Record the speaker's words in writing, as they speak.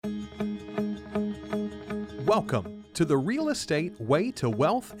Welcome to the Real Estate Way to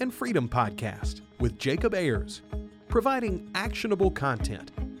Wealth and Freedom podcast with Jacob Ayers, providing actionable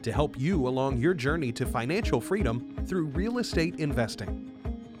content to help you along your journey to financial freedom through real estate investing.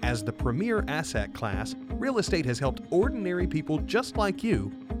 As the premier asset class, real estate has helped ordinary people just like you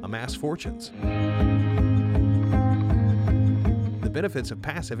amass fortunes. The benefits of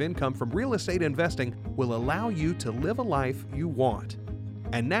passive income from real estate investing will allow you to live a life you want.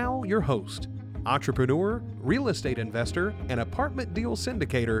 And now your host, entrepreneur, real estate investor, and apartment deal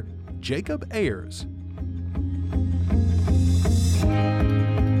syndicator, Jacob Ayers.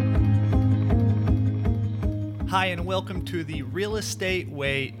 Hi, and welcome to the Real Estate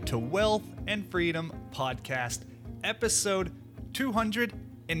Way to Wealth and Freedom podcast, episode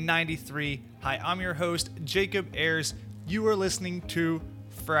 293. Hi, I'm your host, Jacob Ayers. You are listening to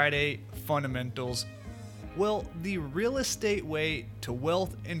Friday Fundamentals. Well, the Real Estate Way to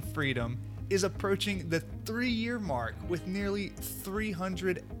Wealth and Freedom is approaching the 3-year mark with nearly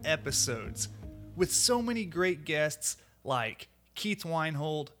 300 episodes, with so many great guests like Keith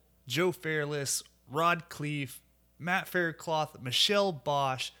Weinhold, Joe Fairless, Rod Cleef, Matt Faircloth, Michelle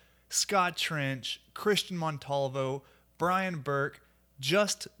Bosch, Scott Trench, Christian Montalvo, Brian Burke,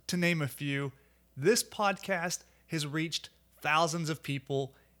 just to name a few. This podcast has reached thousands of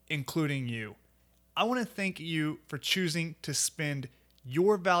people, including you. I want to thank you for choosing to spend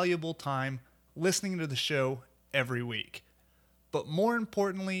your valuable time listening to the show every week. But more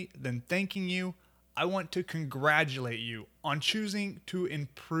importantly than thanking you, I want to congratulate you on choosing to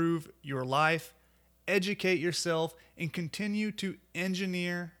improve your life, educate yourself, and continue to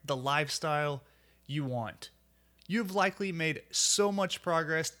engineer the lifestyle you want. You've likely made so much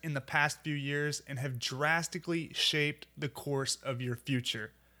progress in the past few years and have drastically shaped the course of your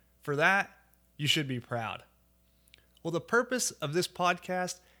future. For that, you should be proud. Well, the purpose of this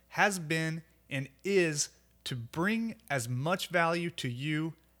podcast has been and is to bring as much value to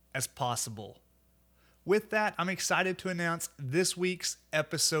you as possible. With that, I'm excited to announce this week's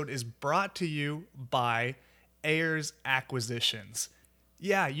episode is brought to you by Ayers Acquisitions.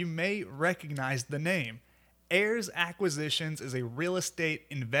 Yeah, you may recognize the name. Ayers Acquisitions is a real estate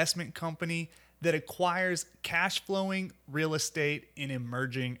investment company that acquires cash-flowing real estate in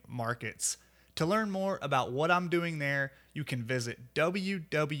emerging markets. To learn more about what I'm doing there, you can visit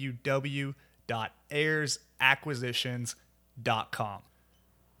www.ayersacquisitions.com.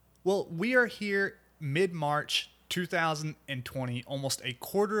 Well, we are here mid-March 2020, almost a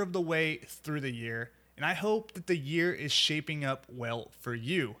quarter of the way through the year, and I hope that the year is shaping up well for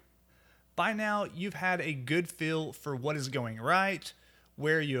you. By now, you've had a good feel for what is going right,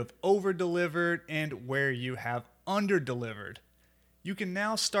 where you have over-delivered, and where you have under-delivered. You can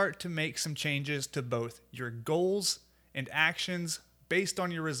now start to make some changes to both your goals and actions based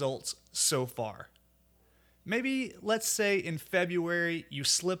on your results so far. Maybe, let's say in February, you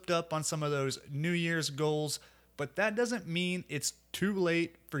slipped up on some of those New Year's goals, but that doesn't mean it's too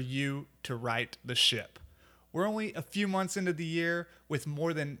late for you to right the ship. We're only a few months into the year with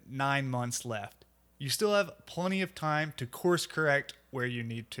more than 9 months left. You still have plenty of time to course correct where you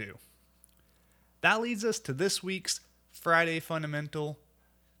need to. That leads us to this week's Friday Fundamental.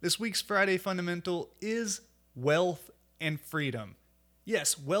 This week's Friday Fundamental is wealth and freedom.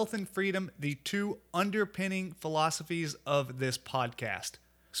 Yes, wealth and freedom, the two underpinning philosophies of this podcast.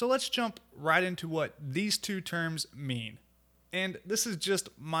 So let's jump right into what these two terms mean. And this is just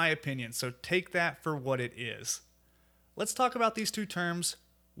my opinion, so take that for what it is. Let's talk about these two terms,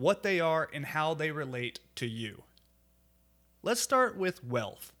 what they are, and how they relate to you. Let's start with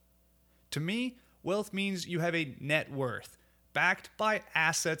wealth. To me, wealth means you have a net worth, backed by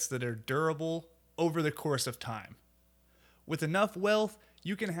assets that are durable over the course of time. With enough wealth,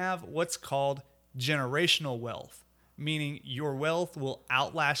 you can have what's called generational wealth, meaning your wealth will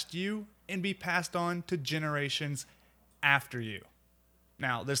outlast you and be passed on to generations after you.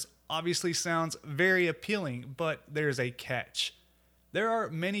 Now, this obviously sounds very appealing, but there's a catch. There are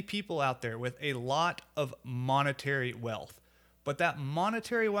many people out there with a lot of monetary wealth, but that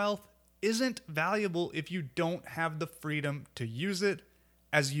monetary wealth isn't valuable if you don't have the freedom to use it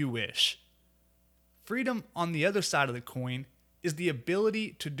as you wish. Freedom, on the other side of the coin, is the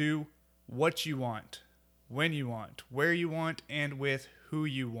ability to do what you want, when you want, where you want, and with who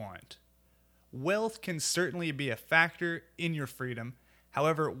you want. Wealth can certainly be a factor in your freedom.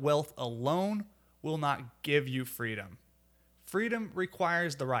 However, wealth alone will not give you freedom. Freedom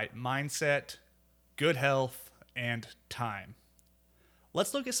requires the right mindset, good health, and time.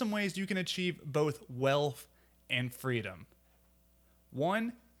 Let's look at some ways you can achieve both wealth and freedom.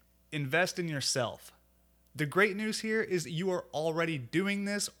 1, invest in yourself. The great news here is you are already doing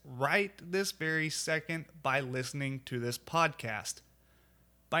this right this very second by listening to this podcast.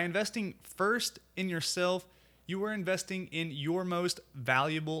 By investing first in yourself, you are investing in your most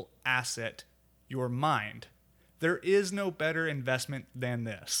valuable asset, your mind. There is no better investment than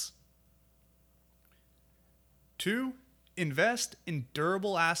this. 2, invest in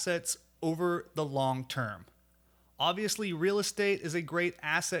durable assets over the long term. Obviously, real estate is a great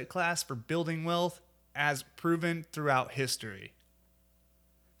asset class for building wealth, as proven throughout history.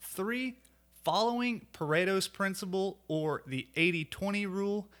 3, following Pareto's principle or the 80-20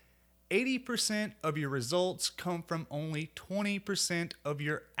 rule, 80% of your results come from only 20% of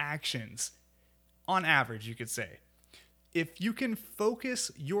your actions. On average, you could say. If you can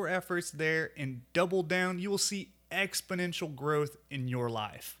focus your efforts there and double down, you will see exponential growth in your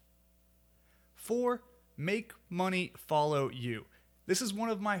life. 4, make money follow you. This is one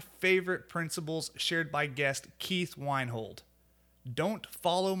of my favorite principles shared by guest Keith Weinhold. Don't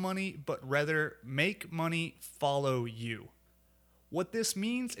follow money, but rather make money follow you. What this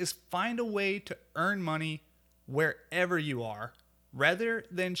means is find a way to earn money wherever you are, rather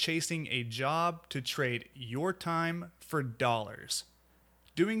than chasing a job to trade your time for dollars.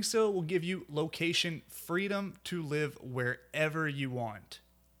 Doing so will give you location freedom to live wherever you want.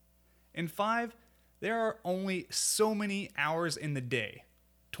 And 5, there are only so many hours in the day,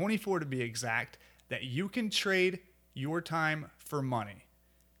 24 to be exact, that you can trade your time for money.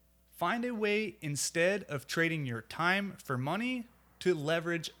 Find a way instead of trading your time for money to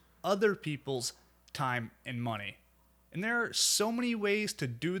leverage other people's time and money. And there are so many ways to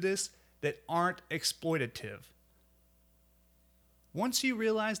do this that aren't exploitative. Once you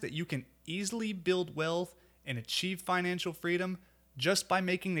realize that you can easily build wealth and achieve financial freedom just by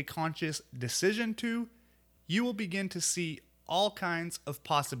making the conscious decision to, you will begin to see all kinds of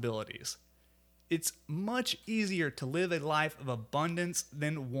possibilities. It's much easier to live a life of abundance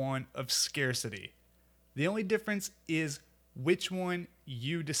than one of scarcity. The only difference is which one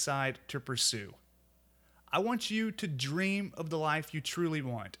you decide to pursue. I want you to dream of the life you truly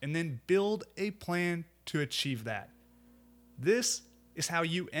want and then build a plan to achieve that. This is how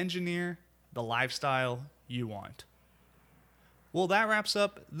you engineer the lifestyle you want. Well, that wraps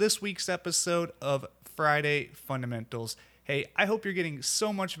up this week's episode of Friday Fundamentals. Hey, I hope you're getting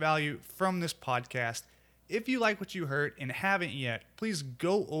so much value from this podcast. If you like what you heard and haven't yet, please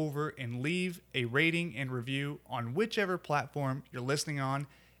go over and leave a rating and review on whichever platform you're listening on.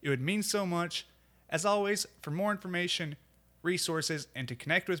 It would mean so much. As always, for more information, resources, and to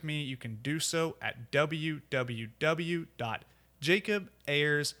connect with me, you can do so at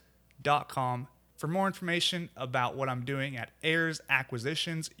www.jacobayers.com. For more information about what I'm doing at Ayers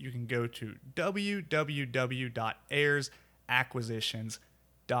Acquisitions, you can go to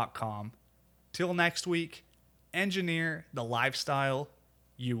www.ayersacquisitions.com. Till next week, engineer the lifestyle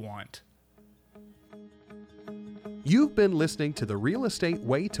you want. You've been listening to the Real Estate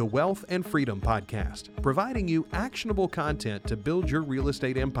Way to Wealth and Freedom podcast, providing you actionable content to build your real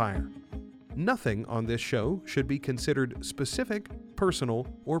estate empire. Nothing on this show should be considered specific, personal,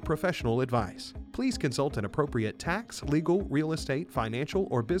 or professional advice. Please consult an appropriate tax, legal, real estate, financial,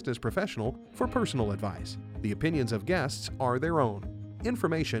 or business professional for personal advice. The opinions of guests are their own.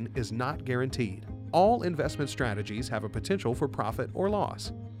 Information is not guaranteed. All investment strategies have a potential for profit or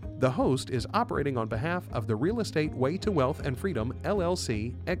loss. The host is operating on behalf of the Real Estate Way to Wealth and Freedom,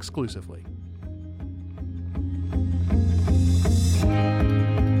 LLC, exclusively.